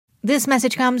This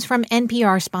message comes from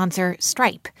NPR sponsor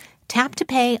Stripe. Tap to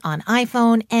pay on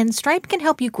iPhone, and Stripe can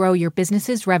help you grow your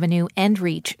business's revenue and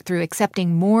reach through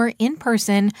accepting more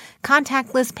in-person,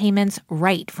 contactless payments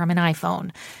right from an iPhone.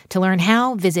 To learn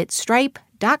how, visit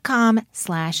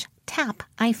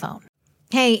stripe.com/tapiphone.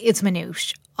 Hey, it's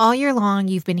Manoush. All year long,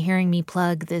 you've been hearing me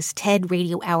plug this TED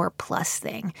Radio Hour Plus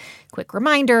thing. Quick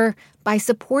reminder, by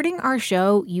supporting our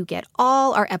show, you get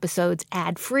all our episodes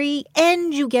ad-free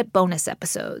and you get bonus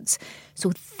episodes.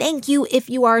 So thank you if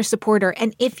you are a supporter.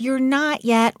 And if you're not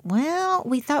yet, well,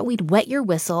 we thought we'd wet your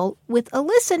whistle with a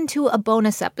listen to a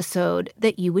bonus episode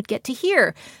that you would get to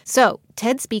hear. So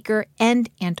TED speaker and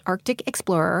Antarctic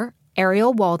explorer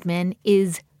Ariel Waldman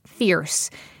is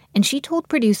fierce. And she told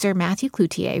producer Matthew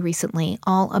Cloutier recently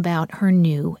all about her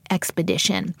new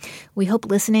expedition. We hope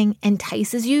listening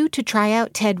entices you to try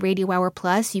out TED Radio Hour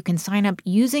Plus. You can sign up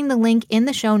using the link in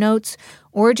the show notes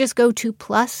or just go to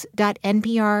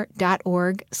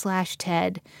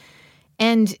plus.npr.org/TED.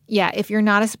 And yeah, if you're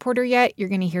not a supporter yet, you're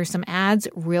going to hear some ads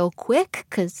real quick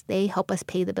because they help us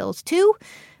pay the bills too.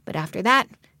 But after that,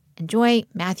 enjoy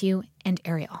Matthew and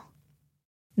Ariel.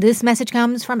 This message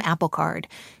comes from Apple Card.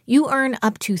 You earn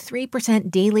up to 3%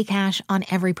 daily cash on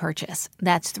every purchase.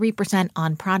 That's 3%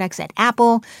 on products at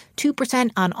Apple,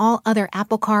 2% on all other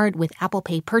Apple Card with Apple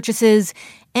Pay purchases,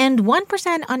 and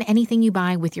 1% on anything you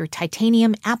buy with your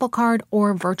titanium Apple Card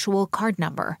or virtual card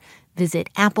number. Visit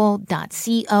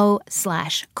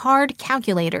apple.co/card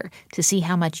calculator to see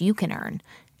how much you can earn.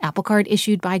 Apple Card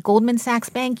issued by Goldman Sachs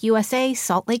Bank USA,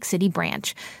 Salt Lake City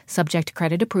branch. Subject to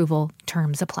credit approval.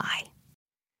 Terms apply.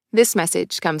 This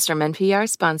message comes from NPR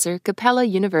sponsor Capella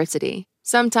University.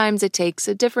 Sometimes it takes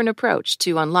a different approach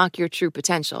to unlock your true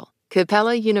potential.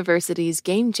 Capella University's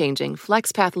game-changing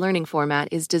FlexPath learning format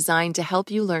is designed to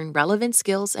help you learn relevant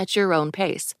skills at your own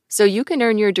pace, so you can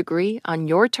earn your degree on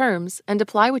your terms and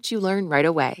apply what you learn right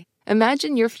away.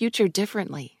 Imagine your future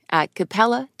differently at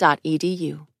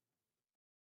capella.edu.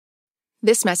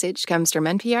 This message comes from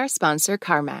NPR sponsor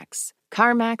CarMax.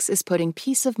 CarMax is putting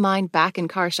peace of mind back in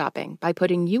car shopping by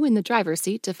putting you in the driver's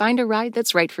seat to find a ride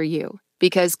that's right for you.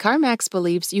 Because CarMax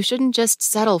believes you shouldn't just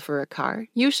settle for a car,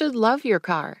 you should love your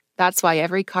car. That's why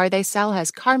every car they sell has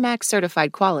CarMax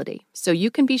certified quality, so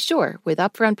you can be sure with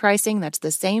upfront pricing that's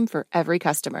the same for every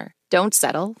customer. Don't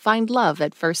settle, find love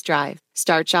at first drive.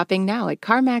 Start shopping now at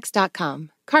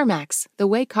CarMax.com. CarMax, the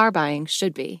way car buying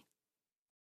should be.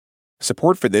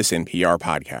 Support for this NPR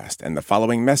podcast and the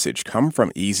following message come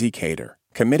from Easy Cater,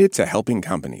 committed to helping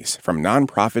companies, from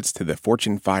nonprofits to the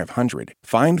Fortune 500,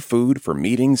 find food for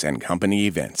meetings and company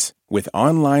events. With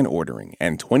online ordering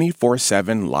and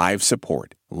 24/7 live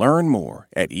support, learn more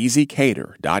at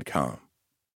easycater.com.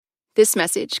 This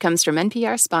message comes from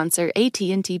NPR sponsor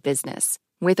AT&T Business.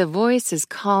 With a voice as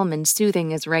calm and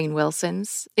soothing as Rainn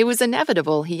Wilson's, it was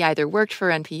inevitable he either worked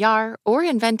for NPR or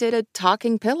invented a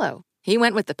talking pillow. He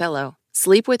went with the pillow.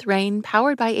 Sleep with Rainn,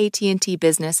 powered by AT&T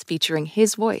Business, featuring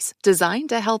his voice, designed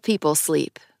to help people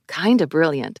sleep. Kinda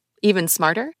brilliant. Even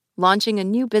smarter? Launching a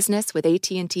new business with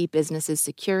AT&T Business's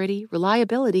security,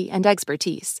 reliability, and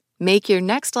expertise. Make your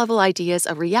next-level ideas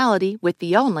a reality with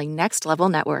the only Next Level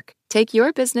network. Take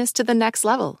your business to the next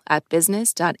level at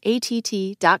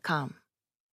business.att.com.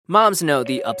 Moms know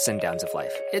the ups and downs of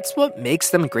life. It's what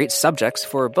makes them great subjects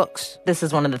for books. This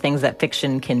is one of the things that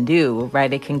fiction can do,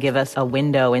 right? It can give us a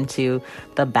window into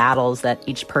the battles that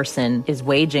each person is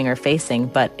waging or facing,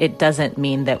 but it doesn't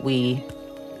mean that we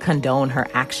condone her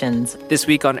actions. This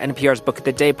week on NPR's Book of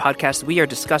the Day podcast, we are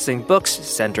discussing books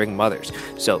centering mothers.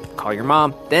 So call your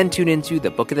mom, then tune into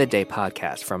the Book of the Day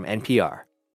podcast from NPR.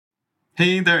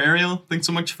 Hey there, Ariel. Thanks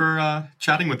so much for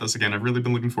chatting with us again. I've really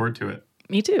been looking forward to it.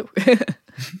 Me too.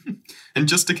 And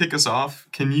just to kick us off,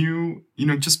 can you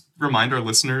just remind our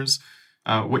listeners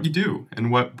what you do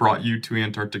and what brought you to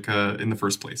Antarctica in the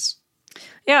first place?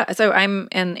 Yeah, so I'm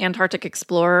an Antarctic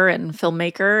explorer and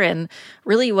filmmaker, and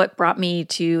really what brought me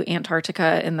to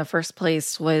Antarctica in the first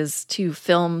place was to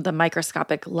film the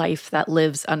microscopic life that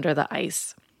lives under the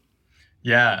ice.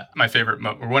 Yeah, my favorite,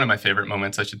 or one of my favorite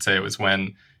moments, I should say, was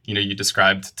when you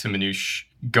described to Manoush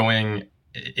going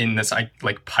in this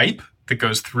like pipe that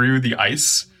goes through the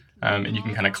ice, and you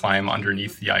can kind of climb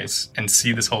underneath the ice and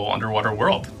see this whole underwater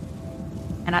world.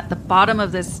 And at the bottom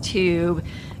of this tube,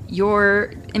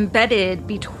 you're embedded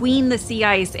between the sea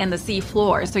ice and the sea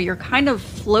floor. So you're kind of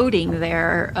floating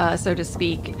there, so to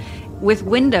speak. with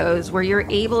windows where you're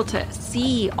able to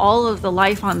see all of the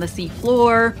life on the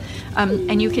seafloor,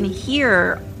 and you can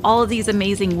hear all of these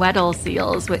amazing Weddell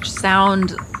seals, which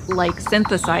sound like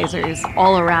synthesizers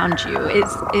all around you.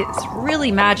 It's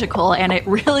really magical, and it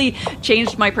really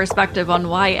changed my perspective on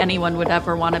why anyone would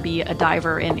ever want to be a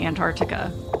diver in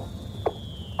Antarctica.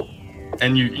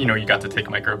 And you got to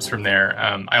take microbes from there.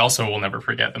 I also will never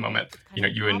forget the moment,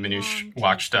 you and Manoush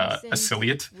watched a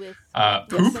ciliate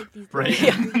poop, right?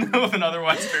 In the middle of an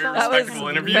otherwise very respectable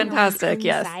interview. Fantastic,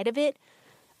 yes. Inside of it.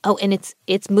 Oh, and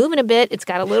it's moving a bit. It's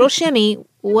got a little shimmy.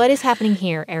 What is happening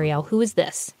here, Ariel? Who is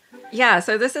this? Yeah,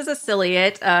 so this is a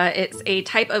ciliate. It's a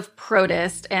type of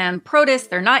protist. And protists,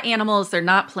 they're not animals, they're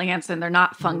not plants, and they're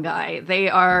not fungi. They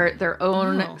are their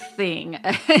own thing.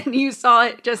 And you saw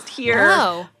it just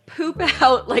here poop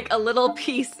out like a little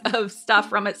piece of stuff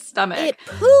from its stomach. It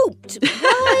pooped.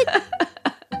 What?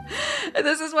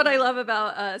 This is what I love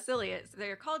about ciliates.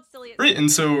 They're called ciliates. Right,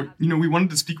 and so, we wanted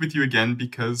to speak with you again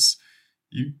because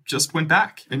you just went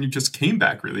back, and you just came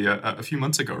back, really, a few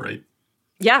months ago, right?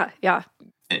 Yeah.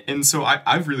 And so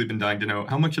I've really been dying to know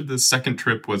how much of this second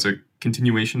trip was a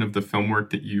continuation of the film work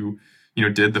that you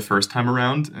did the first time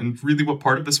around, and really what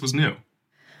part of this was new.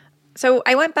 So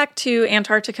I went back to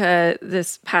Antarctica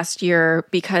this past year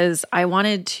because I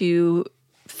wanted to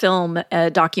film a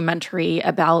documentary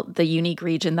about the unique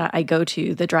region that I go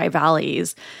to, the Dry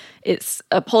Valleys. It's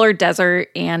a polar desert,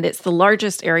 and it's the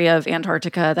largest area of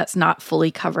Antarctica that's not fully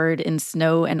covered in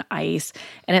snow and ice.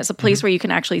 And it's a place where you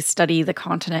can actually study the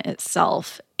continent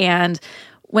itself. And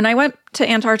when I went to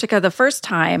Antarctica the first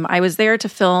time, I was there to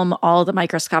film all the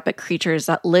microscopic creatures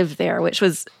that live there, which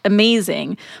was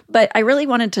amazing. But I really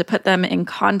wanted to put them in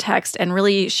context and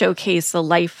really showcase the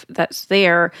life that's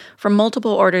there from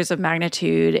multiple orders of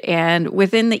magnitude and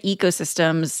within the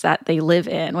ecosystems that they live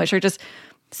in, which are just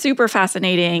super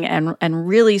fascinating and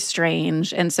really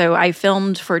strange. And so I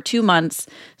filmed for 2 months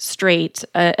straight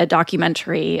a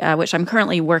documentary, which I'm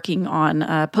currently working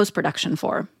on post-production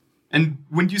for. And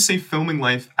when you say filming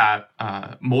life at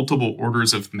multiple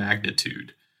orders of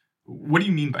magnitude, what do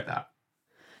you mean by that?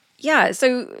 Yeah,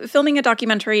 so filming a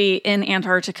documentary in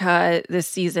Antarctica this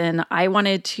season, I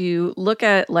wanted to look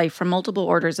at life from multiple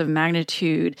orders of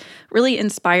magnitude, really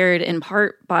inspired in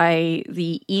part by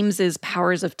the Eames's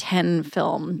Powers of 10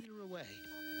 film.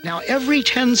 Now, every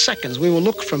 10 seconds, we will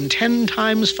look from 10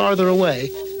 times farther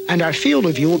away, and our field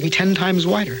of view will be 10 times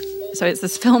wider. So it's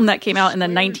this film that came out in the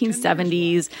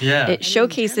 1970s. Yeah. It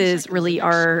showcases really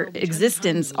our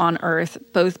existence on Earth,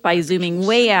 both by zooming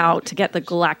way out to get the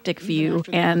galactic view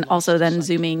and also then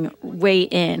zooming way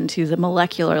in to the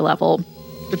molecular level.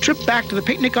 The trip back to the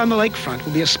picnic on the lakefront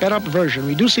will be a sped-up version,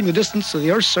 reducing the distance to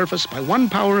the Earth's surface by 1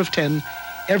 power of 10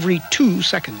 every 2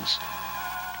 seconds.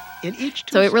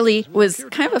 So it really was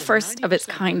kind of a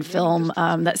first-of-its-kind film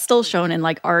that's still shown in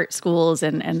like art schools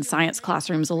and science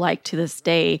classrooms alike to this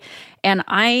day. And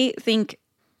I think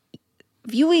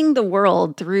viewing the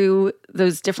world through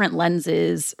those different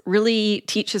lenses really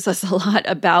teaches us a lot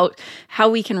about how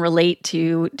we can relate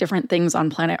to different things on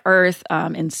planet Earth,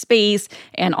 in space,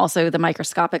 and also the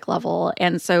microscopic level.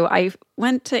 And so I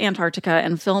went to Antarctica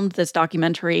and filmed this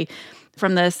documentary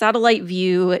from the satellite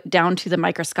view down to the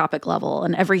microscopic level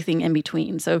and everything in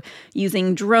between. So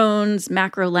using drones,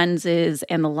 macro lenses,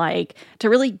 and the like to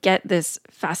really get this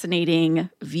fascinating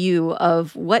view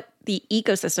of what the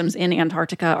ecosystems in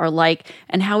Antarctica are like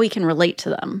and how we can relate to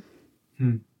them.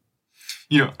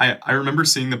 I remember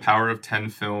seeing the Power of 10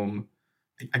 film,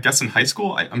 I guess in high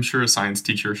school. I'm sure a science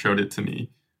teacher showed it to me.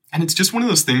 And it's just one of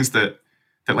those things that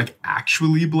like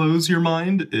actually blows your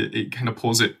mind. It kind of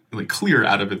pulls it like clear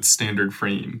out of its standard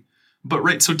frame. But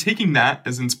right, so taking that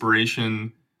as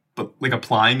inspiration, but like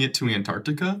applying it to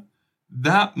Antarctica,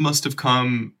 that must have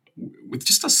come with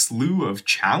just a slew of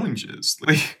challenges.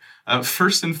 Like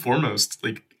first and foremost,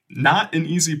 like not an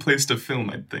easy place to film,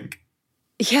 I'd think.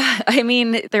 Yeah, I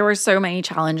mean, there were so many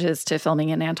challenges to filming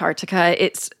in Antarctica.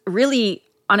 It's really,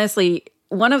 honestly,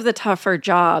 one of the tougher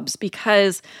jobs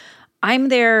because I'm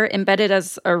there embedded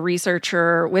as a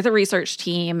researcher with a research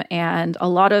team, and a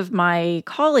lot of my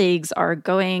colleagues are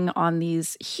going on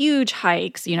these huge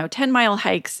hikes, 10-mile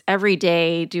hikes every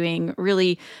day, doing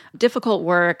really difficult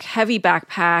work, heavy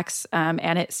backpacks,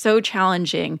 and it's so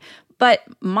challenging. But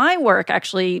my work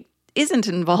actually isn't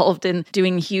involved in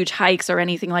doing huge hikes or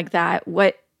anything like that.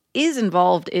 What is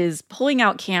involved is pulling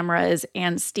out cameras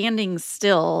and standing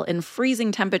still in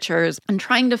freezing temperatures and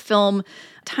trying to film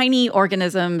tiny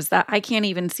organisms that I can't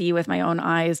even see with my own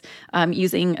eyes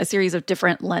using a series of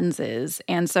different lenses.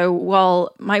 And so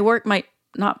while my work might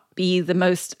not be the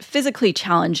most physically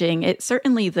challenging, it's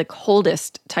certainly the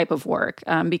coldest type of work,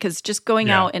 because just going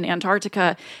out in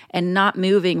Antarctica and not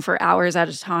moving for hours at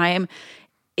a time,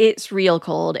 it's real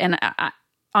cold. And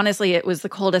honestly, it was the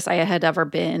coldest I had ever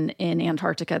been in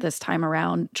Antarctica this time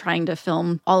around, trying to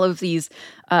film all of these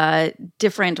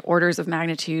different orders of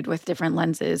magnitude with different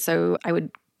lenses. So I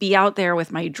would be out there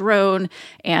with my drone.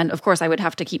 And of course, I would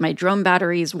have to keep my drone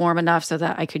batteries warm enough so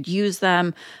that I could use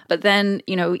them. But then,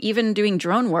 even doing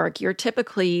drone work, you're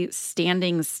typically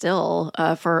standing still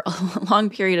for a long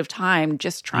period of time,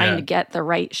 just trying to get the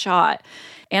right shot.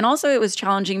 And also, it was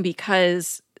challenging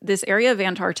because this area of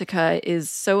Antarctica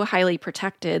is so highly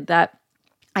protected that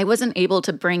I wasn't able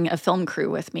to bring a film crew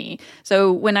with me.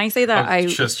 So when I say that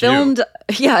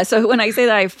when I say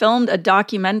that I filmed a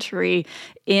documentary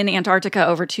in Antarctica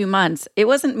over 2 months, it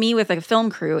wasn't me with a film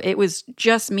crew. It was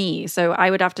just me. So I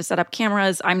would have to set up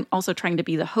cameras. I'm also trying to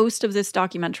be the host of this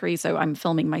documentary. So I'm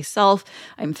filming myself.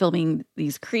 I'm filming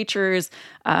these creatures.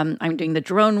 I'm doing the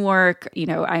drone work.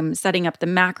 I'm setting up the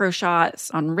macro shots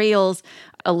on rails.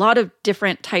 A lot of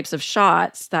different types of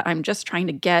shots that I'm just trying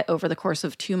to get over the course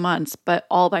of 2 months, but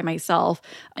all by myself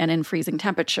and in freezing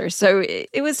temperatures. So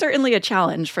it was certainly a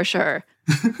challenge for sure.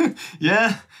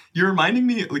 Yeah, you're reminding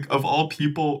me of all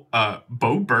people,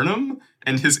 Bo Burnham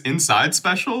and his Inside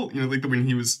special. When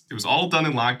it was all done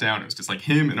in lockdown. It was just like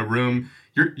him in a room.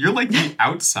 You're like the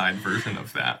outside version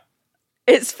of that.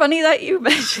 It's funny that you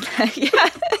mentioned that. Yeah,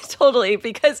 totally.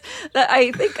 Because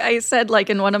I think I said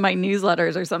in one of my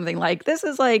newsletters or something this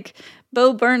is like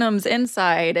Bo Burnham's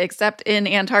Inside, except in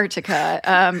Antarctica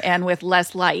and with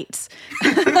less lights.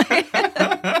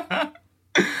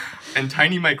 And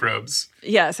tiny microbes.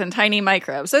 Yes, and tiny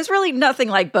microbes. So it's really nothing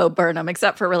like Bo Burnham,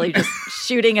 except for really just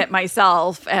shooting it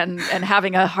myself and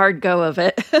having a hard go of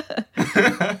it.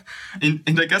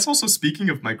 And I guess also speaking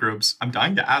of microbes, I'm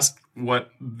dying to ask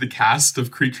what the cast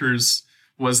of creatures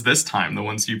was this time, the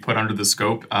ones you put under the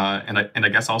scope, and I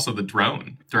guess also the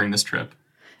drone during this trip.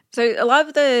 So a lot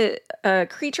of the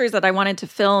creatures that I wanted to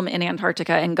film in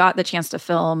Antarctica and got the chance to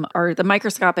film are the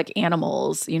microscopic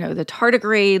animals, the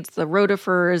tardigrades, the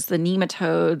rotifers, the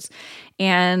nematodes.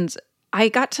 And I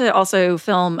got to also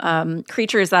film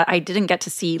creatures that I didn't get to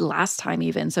see last time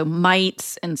even. So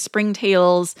mites and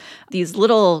springtails, these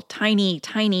little tiny,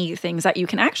 tiny things that you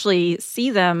can actually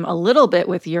see them a little bit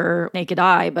with your naked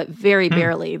eye, but very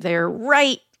barely. They're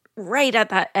right at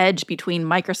that edge between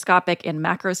microscopic and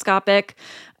macroscopic.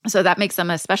 So that makes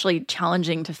them especially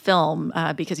challenging to film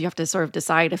because you have to sort of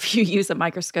decide if you use a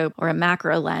microscope or a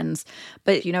macro lens.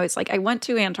 But, it's I went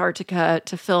to Antarctica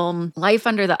to film life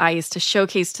under the ice, to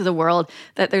showcase to the world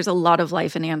that there's a lot of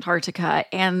life in Antarctica.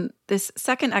 And this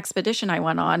second expedition I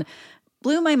went on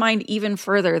blew my mind even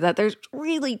further, that there's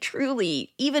really,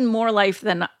 truly even more life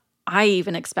than I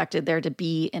even expected there to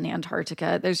be in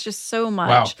Antarctica. There's just so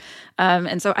much. Wow.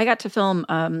 And so I got to film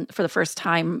for the first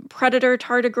time predator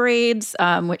tardigrades,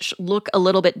 which look a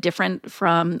little bit different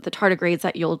from the tardigrades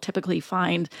that you'll typically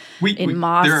find in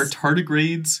moss. There are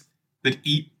tardigrades that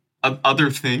eat other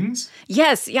things?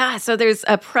 Yes, yeah. So there's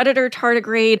a predator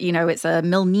tardigrade, it's a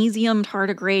Milnesium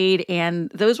tardigrade, and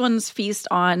those ones feast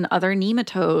on other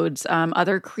nematodes,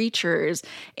 other creatures.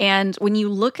 And when you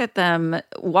look at them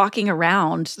walking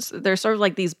around, they're sort of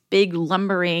like these big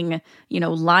lumbering,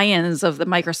 lions of the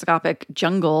microscopic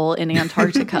jungle in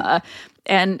Antarctica.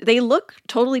 And they look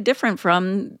totally different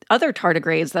from other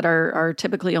tardigrades that are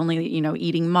typically only,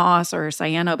 eating moss or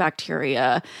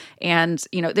cyanobacteria. And,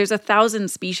 there's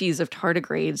 1,000 species of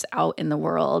tardigrades out in the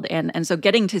world. And so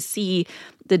getting to see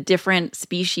the different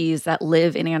species that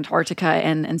live in Antarctica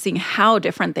and seeing how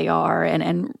different they are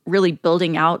and really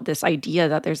building out this idea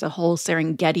that there's a whole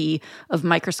Serengeti of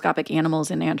microscopic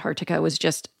animals in Antarctica was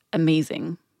just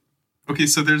amazing. Okay,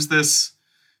 so there's this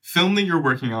film that you're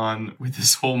working on with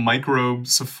this whole microbe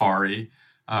safari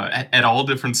at all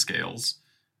different scales.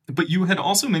 But you had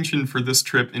also mentioned for this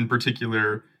trip in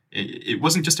particular, it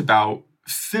wasn't just about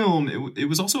film, it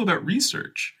was also about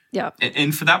research. Yeah.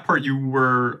 And for that part, you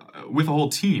were with a whole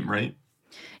team, right?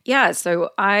 Yeah,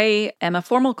 so I am a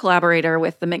formal collaborator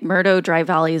with the McMurdo Dry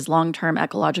Valley's long-term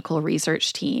ecological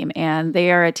research team, and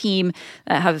they are a team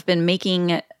that have been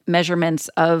making measurements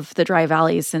of the Dry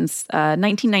Valley since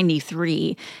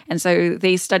 1993. And so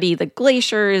they study the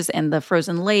glaciers and the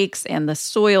frozen lakes and the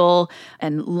soil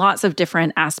and lots of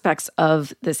different aspects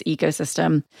of this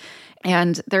ecosystem.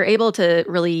 And they're able to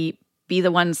really be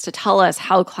the ones to tell us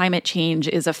how climate change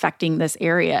is affecting this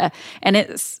area. And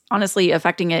it's honestly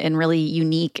affecting it in really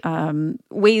unique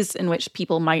ways in which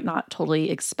people might not totally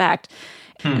expect.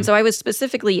 And so I was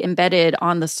specifically embedded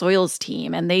on the soils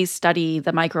team, and they study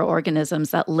the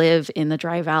microorganisms that live in the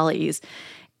dry valleys.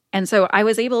 And so I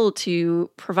was able to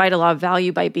provide a lot of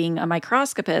value by being a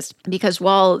microscopist, because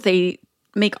while they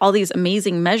make all these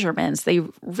amazing measurements, they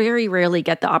very rarely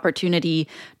get the opportunity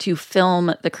to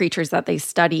film the creatures that they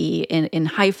study in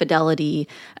high fidelity,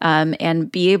 and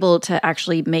be able to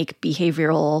actually make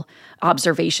behavioral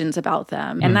observations about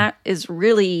them. And that is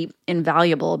really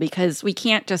invaluable, because we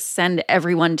can't just send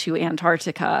everyone to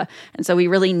Antarctica. And so we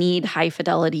really need high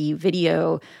fidelity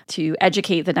video to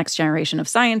educate the next generation of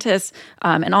scientists,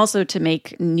 and also to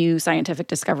make new scientific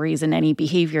discoveries in any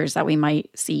behaviors that we might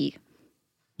see.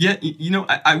 Yeah,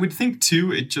 I would think,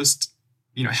 too, it just,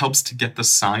 helps to get the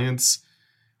science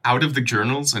out of the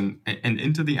journals and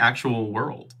into the actual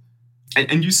world.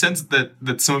 And you sense that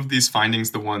some of these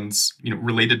findings, the ones,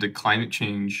 related to climate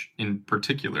change in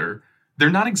particular,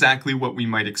 they're not exactly what we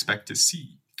might expect to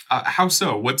see. How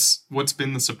so? What's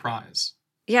been the surprise?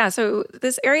 Yeah, so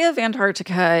this area of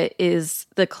Antarctica is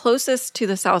the closest to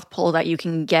the South Pole that you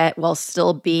can get while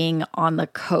still being on the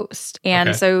coast.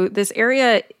 And so this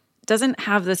area doesn't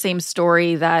have the same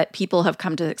story that people have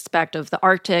come to expect of the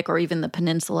Arctic or even the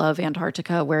peninsula of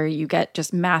Antarctica, where you get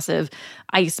just massive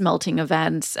ice melting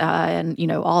events, and,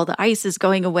 all the ice is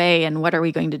going away, and what are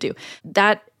we going to do?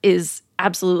 That is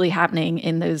absolutely happening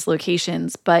in those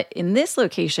locations. But in this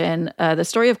location, the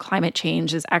story of climate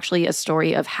change is actually a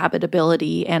story of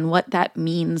habitability and what that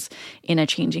means in a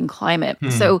changing climate.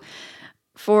 So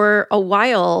for a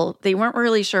while, they weren't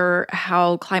really sure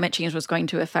how climate change was going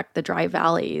to affect the dry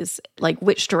valleys, like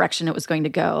which direction it was going to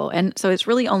go. And so it's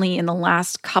really only in the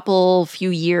last few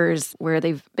years where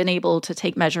they've been able to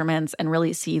take measurements and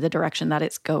really see the direction that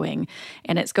it's going.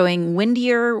 And it's going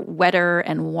windier, wetter,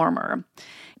 and warmer.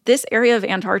 This area of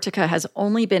Antarctica has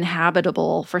only been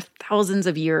habitable for thousands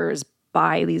of years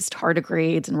by these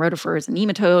tardigrades and rotifers and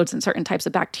nematodes and certain types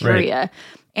of bacteria. Right.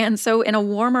 And so in a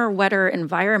warmer, wetter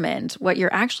environment, what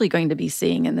you're actually going to be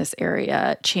seeing in this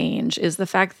area change is the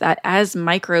fact that as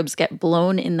microbes get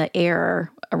blown in the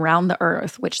air around the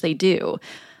Earth, which they do,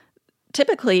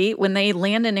 typically when they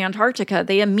land in Antarctica,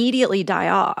 they immediately die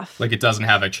off. Like it doesn't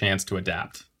have a chance to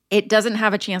adapt. It doesn't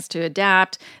have a chance to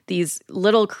adapt. These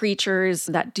little creatures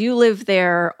that do live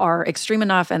there are extreme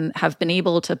enough and have been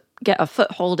able to get a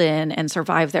foothold in and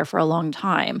survive there for a long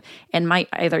time, and might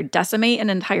either decimate an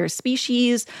entire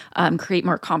species, create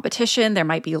more competition. There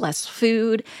might be less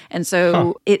food. And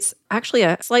so it's actually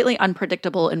a slightly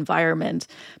unpredictable environment,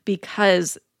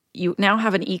 because you now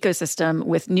have an ecosystem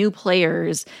with new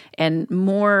players and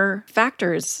more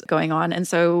factors going on. And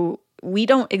so we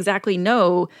don't exactly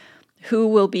know who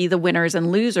will be the winners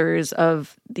and losers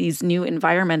of these new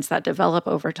environments that develop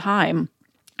over time.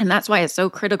 And that's why it's so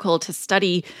critical to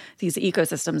study these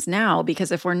ecosystems now,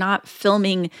 because if we're not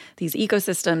filming these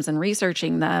ecosystems and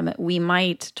researching them, we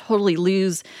might totally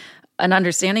lose an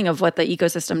understanding of what the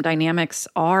ecosystem dynamics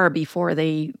are before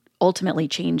they ultimately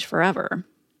change forever.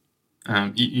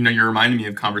 You're reminding me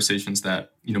of conversations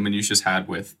that, Minouche's had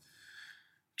with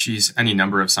any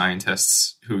number of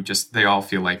scientists who they all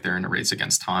feel like they're in a race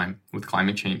against time with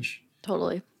climate change.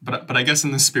 Totally. But I guess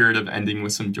in the spirit of ending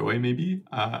with some joy, maybe,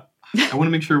 I want to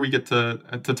make sure we get to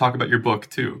talk about your book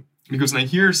too. Because when I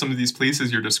hear some of these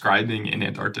places you're describing in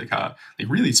Antarctica, like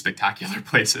really spectacular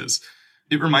places,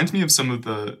 it reminds me of some of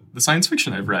the science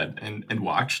fiction I've read and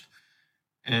watched.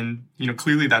 And,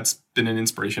 clearly that's been an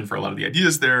inspiration for a lot of the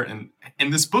ideas there.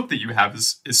 And this book that you have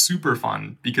is super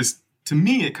fun, because to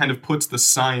me, it kind of puts the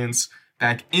science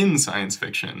back in science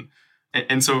fiction.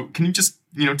 And so can you just,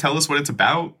 tell us what it's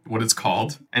about, what it's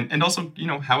called, and also,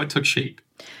 how it took shape?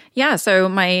 Yeah, so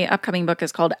my upcoming book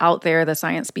is called Out There, The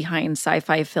Science Behind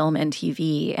Sci-Fi Film and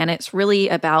TV. And it's really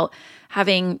about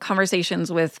having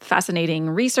conversations with fascinating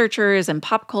researchers and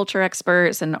pop culture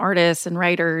experts and artists and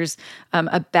writers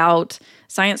about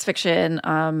science fiction,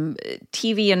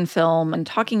 TV and film, and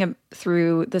talking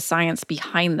through the science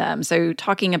behind them. So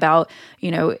talking about,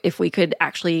 if we could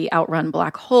actually outrun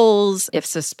black holes, if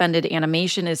suspended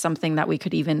animation is something that we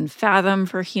could even fathom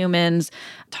for humans,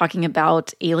 talking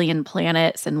about alien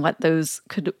planets and what those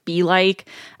could be like.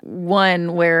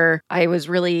 One where I was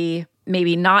really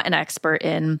maybe not an expert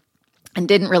in and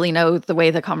didn't really know the way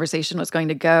the conversation was going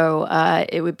to go,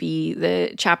 it would be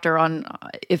the chapter on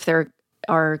if there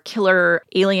are killer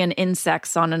alien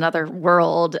insects on another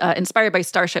world, inspired by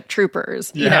Starship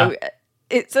Troopers. Yeah.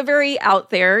 It's a very out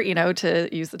there,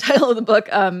 to use the title of the book,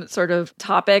 sort of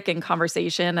topic and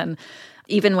conversation. And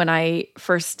Even when I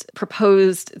first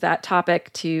proposed that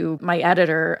topic to my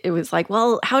editor, it was like,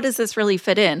 well, how does this really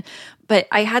fit in? But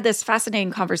I had this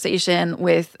fascinating conversation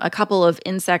with a couple of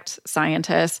insect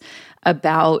scientists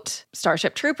about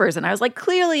Starship Troopers. And I was like,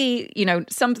 clearly,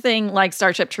 something like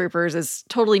Starship Troopers is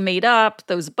totally made up.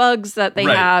 Those bugs that they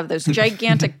have, those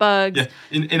gigantic bugs. Yeah.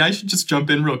 And I should just jump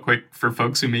in real quick for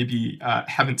folks who maybe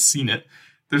haven't seen it.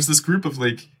 There's this group of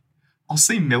I'll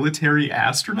say military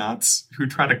astronauts who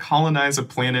try to colonize a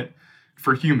planet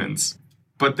for humans.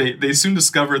 But they soon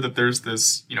discover that there's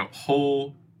this,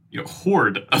 whole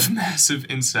horde of massive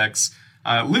insects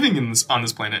living on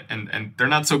this planet, and they're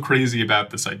not so crazy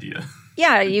about this idea.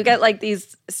 Yeah, you get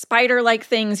these spider-like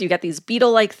things, you get these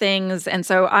beetle-like things. And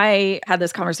so I had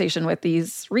this conversation with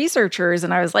these researchers,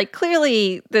 and I was like,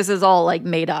 clearly this is all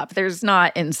made up. There's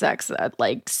not insects that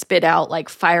spit out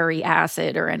fiery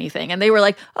acid or anything. And they were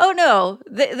like, oh no,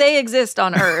 they exist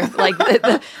on Earth.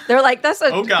 They're like,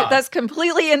 that's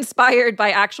completely inspired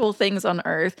by actual things on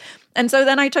Earth. And so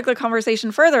then I took the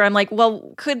conversation further. I'm like,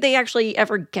 well, could they actually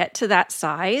ever get to that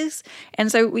size?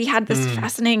 And so we had this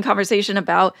fascinating conversation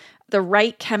about the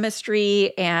right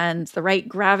chemistry and the right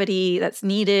gravity that's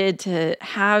needed to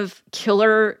have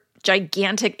killer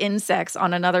gigantic insects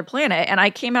on another planet. And I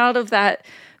came out of that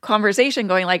conversation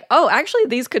going oh, actually,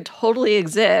 these could totally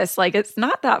exist. It's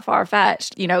not that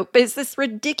far-fetched, but it's this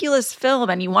ridiculous film,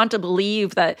 and you want to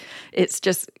believe that it's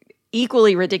just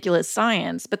equally ridiculous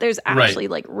science, but there's actually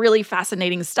really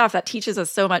fascinating stuff that teaches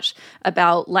us so much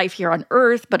about life here on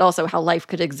Earth, but also how life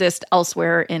could exist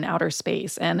elsewhere in outer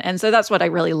space. And so that's what I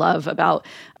really love about,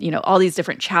 all these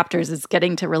different chapters, is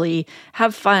getting to really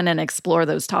have fun and explore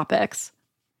those topics.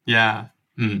 Yeah.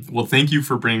 Well, thank you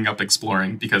for bringing up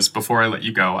exploring, because before I let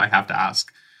you go, I have to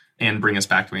ask and bring us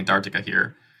back to Antarctica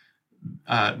here.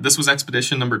 This was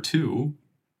expedition number 2.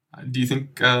 Do you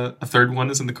think a third one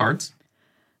is in the cards?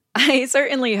 I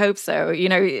certainly hope so.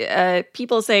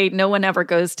 People say no one ever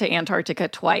goes to Antarctica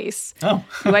twice. Oh.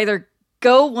 You either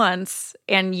go once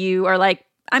and you are like,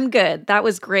 I'm good. That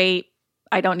was great.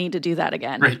 I don't need to do that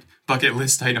again. Right. Bucket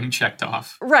list item checked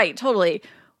off. Right. Totally.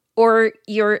 Or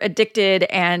you're addicted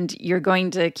and you're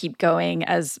going to keep going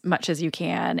as much as you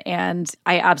can. And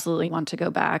I absolutely want to go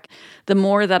back. The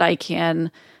more that I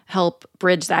can help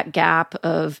bridge that gap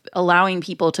of allowing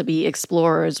people to be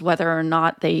explorers, whether or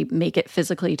not they make it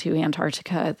physically to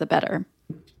Antarctica, the better.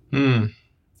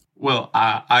 Well,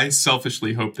 I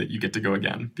selfishly hope that you get to go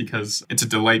again, because it's a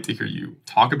delight to hear you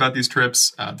talk about these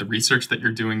trips, the research that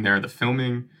you're doing there, the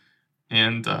filming,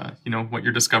 and what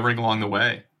you're discovering along the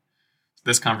way.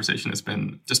 This conversation has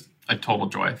been just a total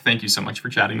joy. Thank you so much for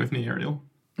chatting with me, Ariel.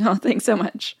 Oh, thanks so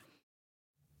much.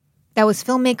 That was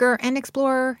filmmaker and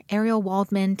explorer Ariel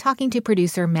Waldman talking to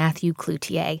producer Matthew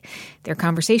Cloutier. Their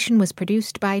conversation was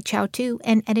produced by Chow Tu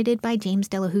and edited by James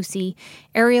Delahousie.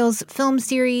 Ariel's film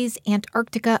series,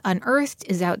 Antarctica Unearthed,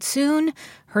 is out soon.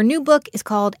 Her new book is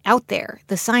called Out There,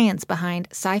 The Science Behind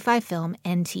Sci-Fi Film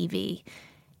and TV.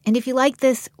 And if you like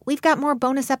this, we've got more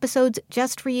bonus episodes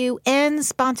just for you and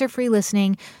sponsor-free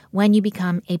listening when you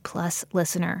become a Plus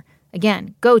listener.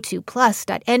 Again, go to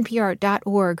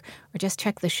plus.npr.org or just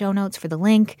check the show notes for the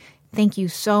link. Thank you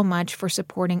so much for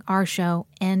supporting our show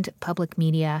and public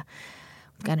media.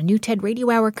 We've got a new TED Radio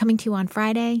Hour coming to you on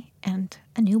Friday and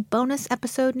a new bonus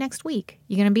episode next week.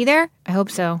 You going to be there? I hope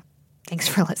so. Thanks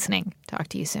for listening. Talk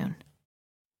to you soon.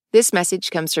 This message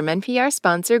comes from NPR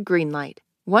sponsor Greenlight.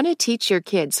 Want to teach your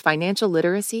kids financial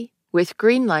literacy? With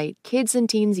Greenlight, kids and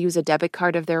teens use a debit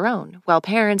card of their own, while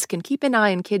parents can keep an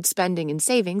eye on kids' spending and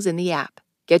savings in the app.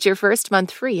 Get your first month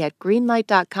free at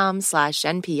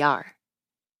greenlight.com/NPR.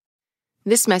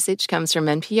 This message comes from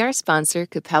NPR sponsor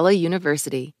Capella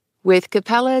University. With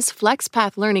Capella's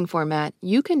FlexPath learning format,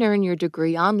 you can earn your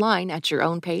degree online at your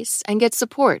own pace and get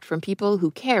support from people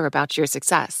who care about your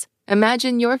success.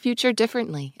 Imagine your future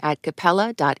differently at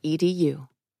capella.edu.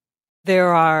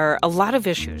 There are a lot of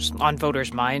issues on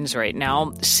voters' minds right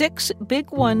now. 6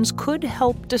 big ones could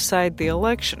help decide the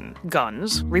election: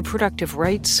 guns, reproductive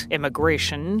rights,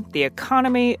 immigration, the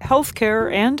economy,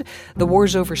 healthcare, and the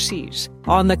wars overseas.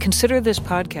 On the Consider This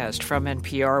podcast from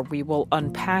NPR, we will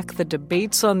unpack the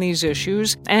debates on these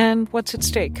issues and what's at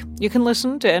stake. You can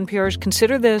listen to NPR's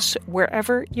Consider This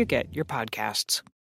wherever you get your podcasts.